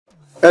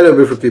Hello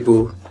beautiful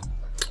people,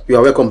 you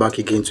are welcome back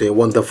again to a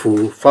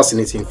wonderful,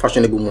 fascinating,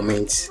 fashionable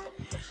moment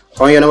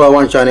on your number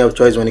one channel of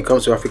choice when it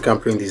comes to African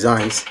print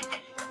designs,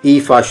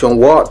 eFashion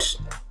World.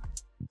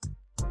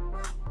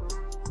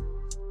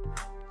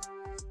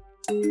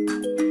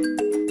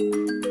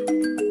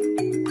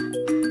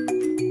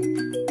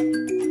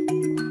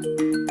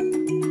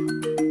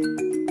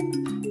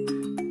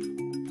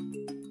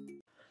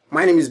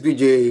 My name is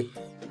BJ.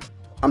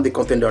 I'm the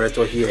content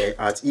director here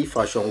at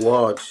eFashion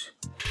World.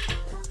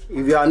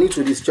 If you are new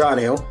to this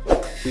channel,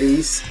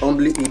 please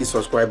humbly hit the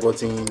subscribe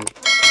button,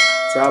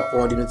 tap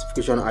on the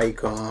notification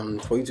icon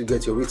for you to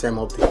get your real-time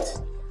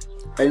update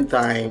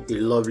anytime a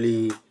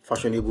lovely,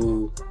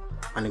 fashionable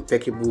and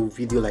impeccable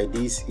video like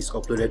this is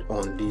uploaded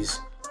on this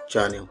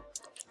channel.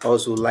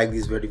 Also, like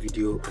this very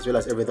video as well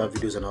as every other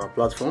videos on our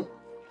platform.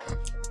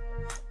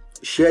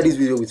 Share this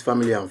video with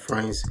family and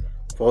friends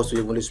for us to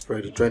evenly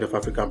spread the trend of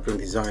African print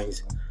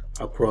designs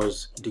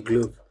across the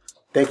globe.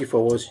 Thank you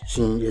for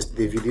watching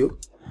yesterday's video.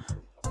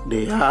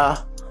 They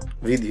are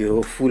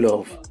video full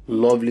of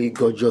lovely,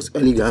 gorgeous,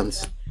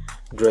 elegant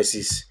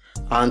dresses,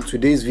 and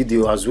today's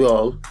video as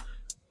well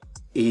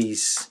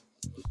is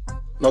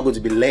not going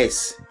to be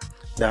less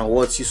than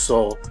what you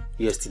saw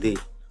yesterday.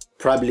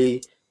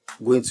 Probably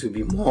going to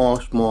be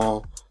much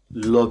more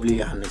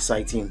lovely and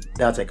exciting,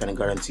 that I can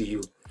guarantee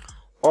you.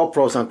 All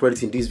props and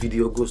credit in this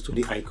video goes to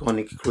the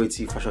iconic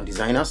creative fashion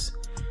designers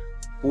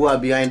who are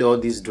behind all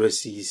these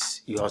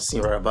dresses you are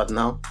seeing right about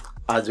now,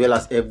 as well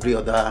as every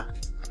other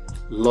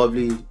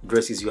lovely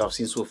dresses you have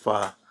seen so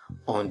far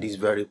on this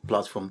very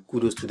platform.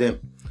 Kudos to them.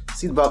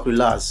 Sit back,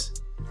 relax,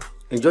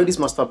 enjoy this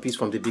masterpiece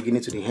from the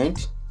beginning to the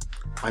end,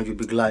 and you'll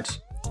be glad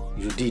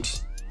you did.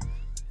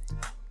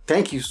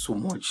 Thank you so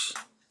much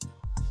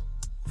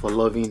for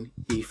loving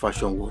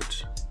eFashion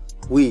World.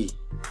 We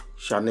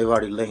shall never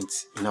relent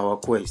in our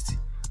quest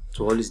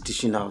to always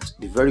dishing out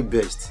the very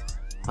best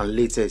and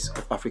latest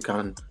of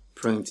African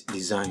print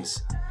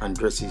designs and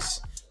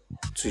dresses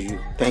to you.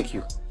 Thank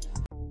you.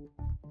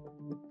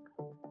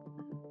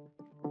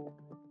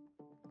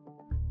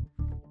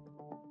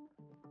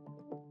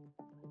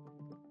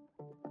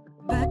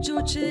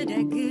 በእጆች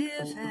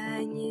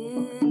ደግፈኝ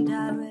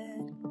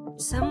እንዳልወድ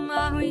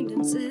ሰማሁኝ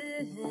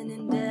ድምፅህን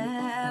እንደ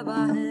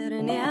ባህር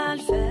እኔ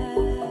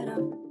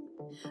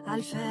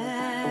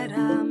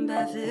አልፈራም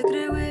በፍቅር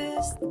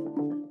ውስጥ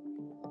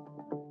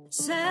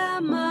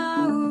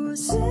ሰማሁ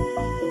ስትጠራ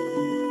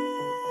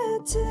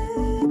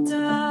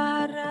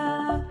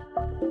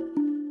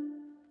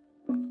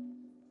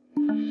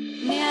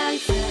እኔ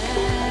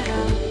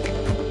አልፈራም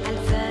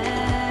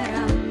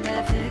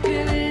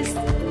በፍቅር ውስጥ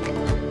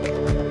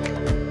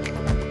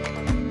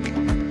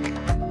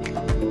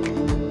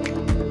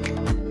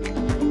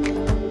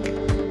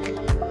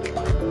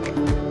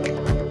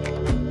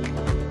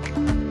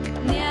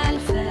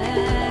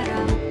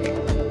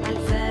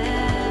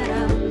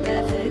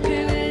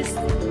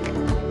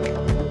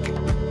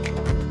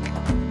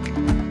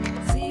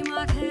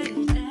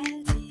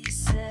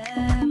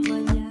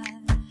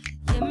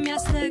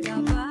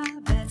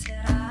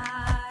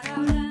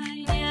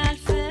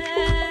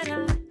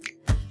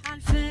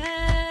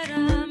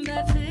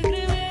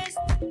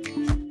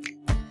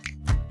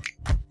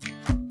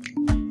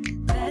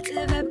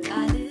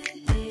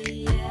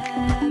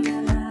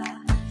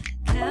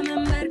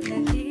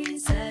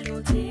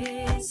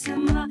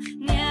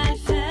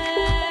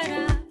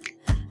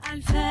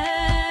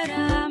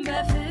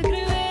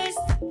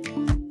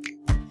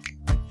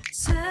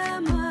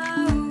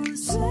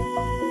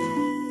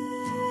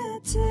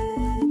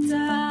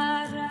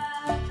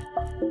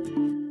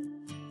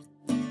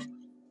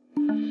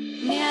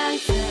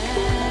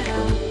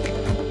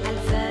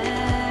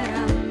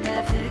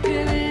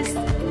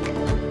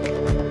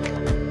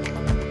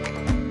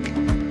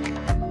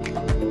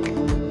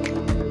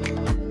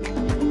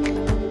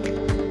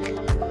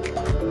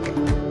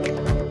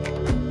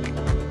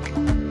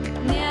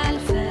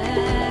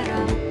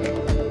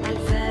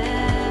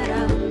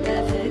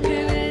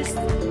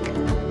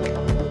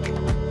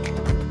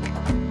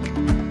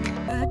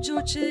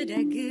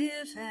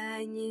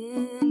ደግፈኝ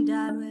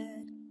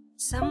እንዳልወድ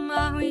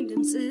ሰማሁኝ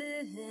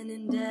ድምፅህን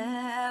እንደ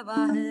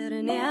ባህር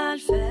እኔ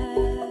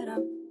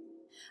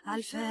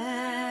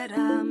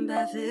አልፈራም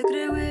በፍቅር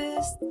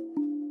ውስጥ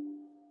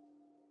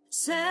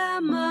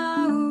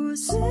ሰማሁ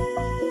ስትጠራ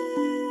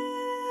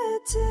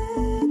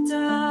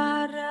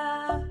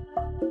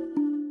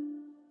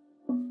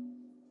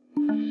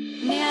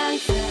እኔ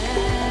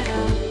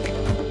አልፈራም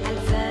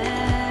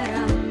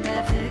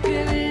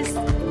በፍቅር ውስጥ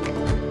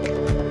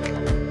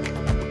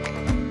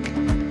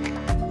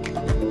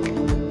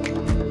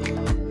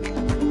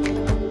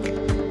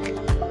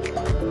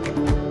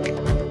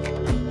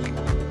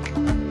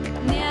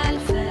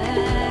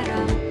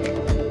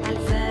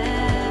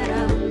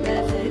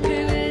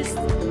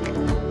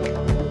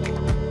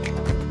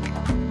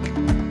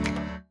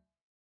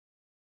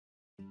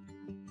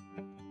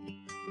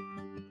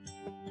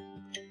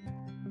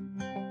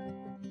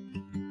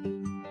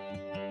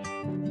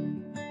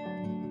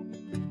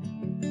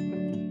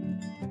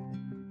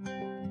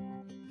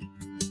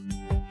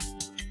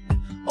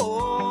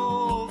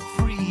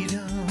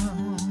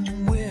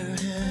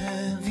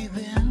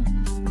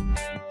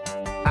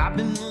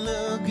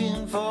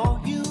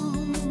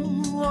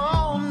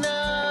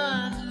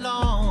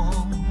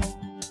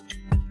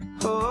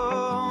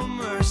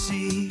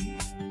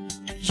DRC.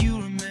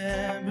 You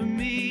remember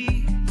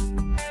me?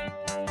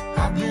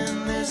 I've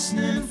been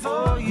listening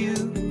for you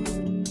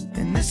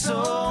in this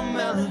old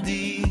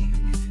melody.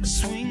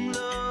 Swing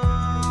low,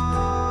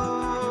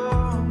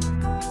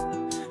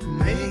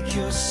 make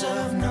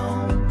yourself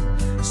known.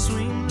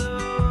 Swing low,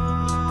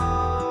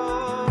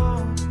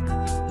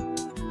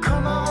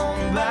 come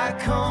on back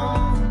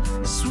home.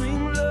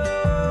 Swing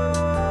low,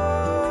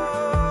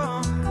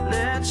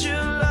 let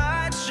your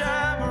light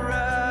shine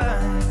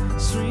bright.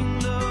 Swing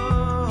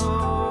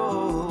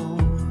low,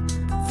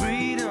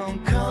 freedom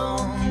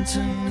come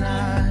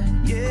tonight,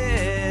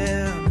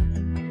 yeah.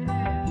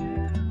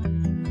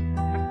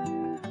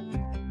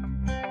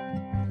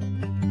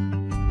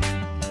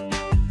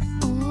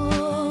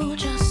 Oh,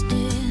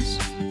 justice,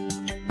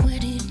 where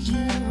did you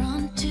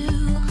run to?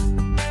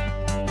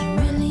 You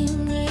really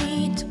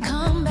need to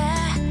come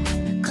back,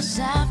 'cause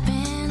I've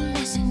been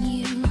missing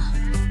you.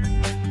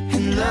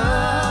 And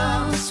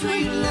love,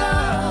 sweet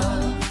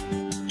love,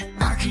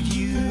 I could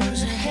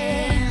use a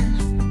hand.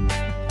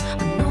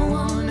 No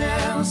one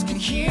else can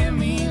hear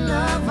me,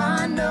 love,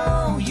 I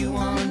know you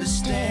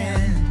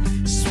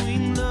understand.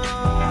 Swing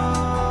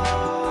low,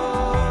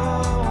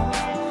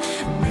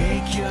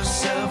 make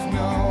yourself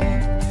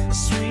known.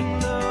 Swing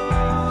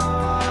low,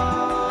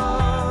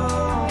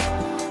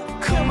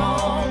 come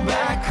on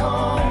back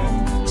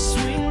home.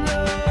 Swing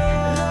low,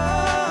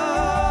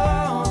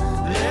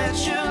 let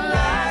your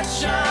light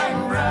shine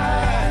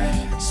bright.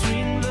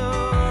 Swing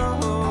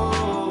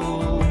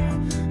low,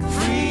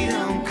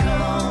 freedom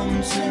come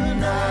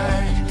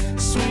tonight.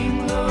 Swing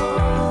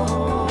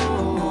low,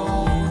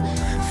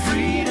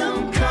 freedom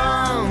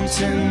come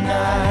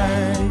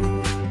tonight.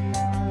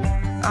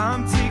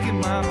 I'm taking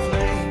my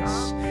place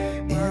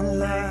in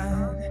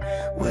line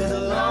with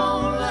a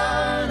long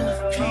line of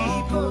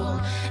people.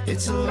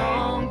 It's a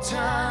long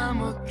time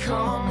we're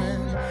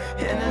coming,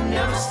 and I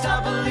never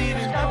stop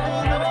believing.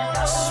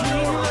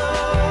 Swing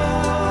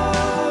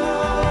low,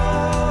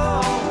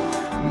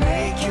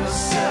 make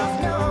yourself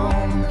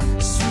known.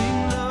 Swing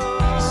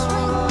low,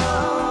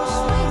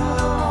 swing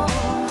low,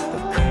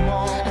 come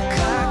on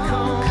back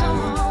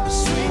home.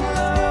 Swing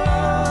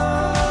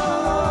low,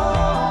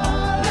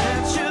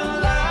 let your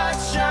light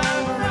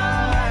shine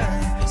bright.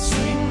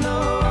 Swing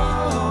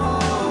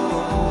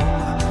low,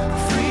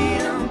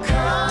 freedom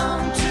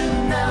come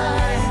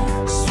tonight.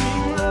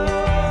 Swing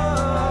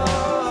low,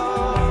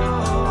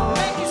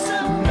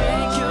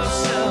 make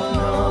yourself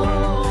known.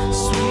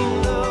 Swing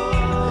low,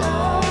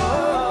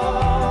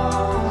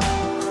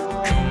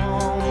 come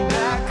on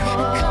back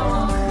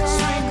home.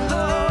 Swing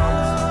low,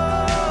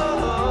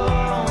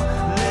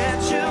 let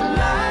your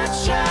light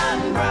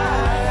shine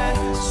bright.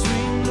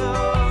 Swing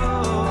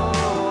low,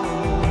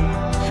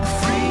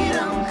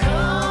 freedom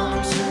come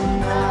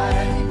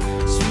tonight.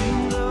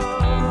 Swing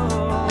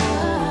low,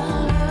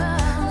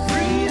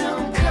 freedom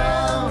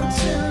come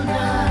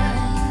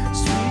tonight.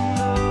 Swing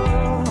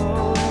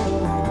low,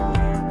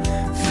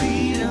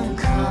 freedom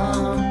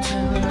come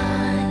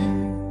tonight.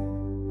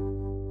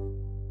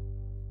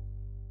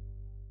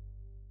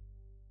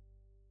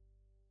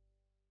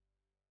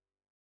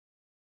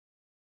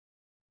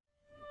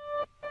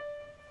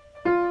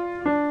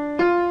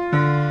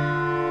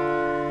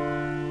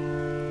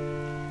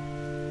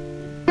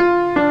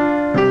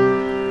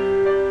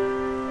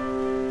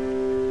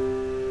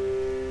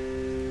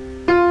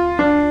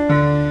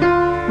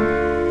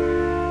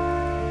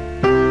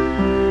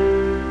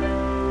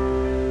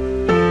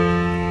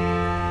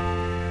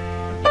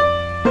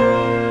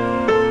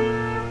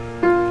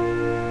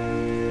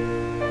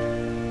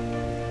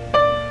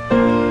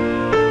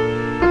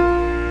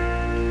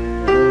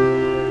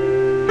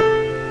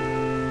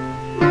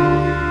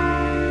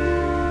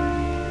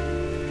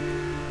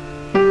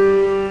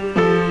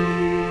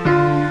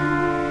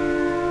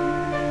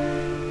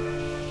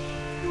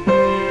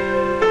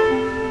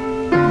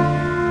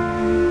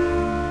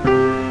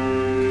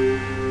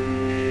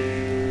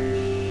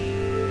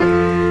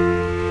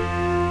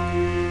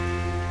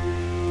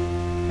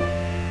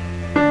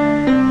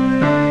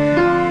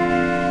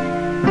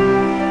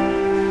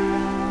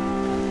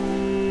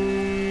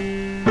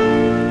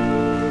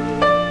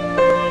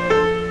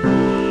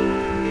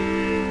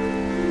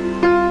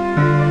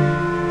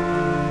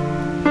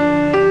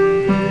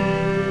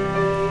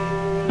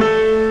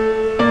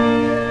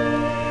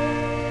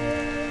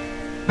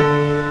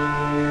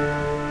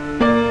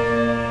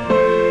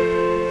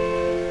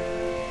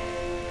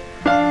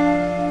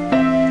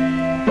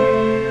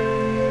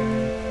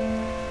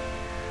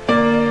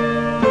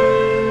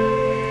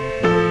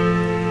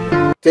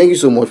 Thank you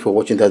so much for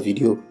watching that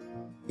video.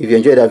 If you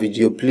enjoyed that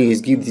video,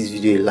 please give this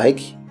video a like.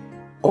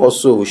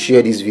 Also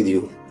share this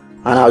video,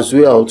 and as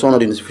well turn on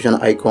the notification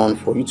icon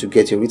for you to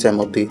get a real-time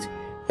update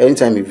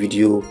anytime a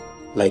video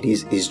like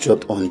this is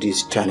dropped on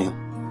this channel.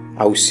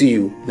 I will see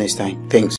you next time. Thanks.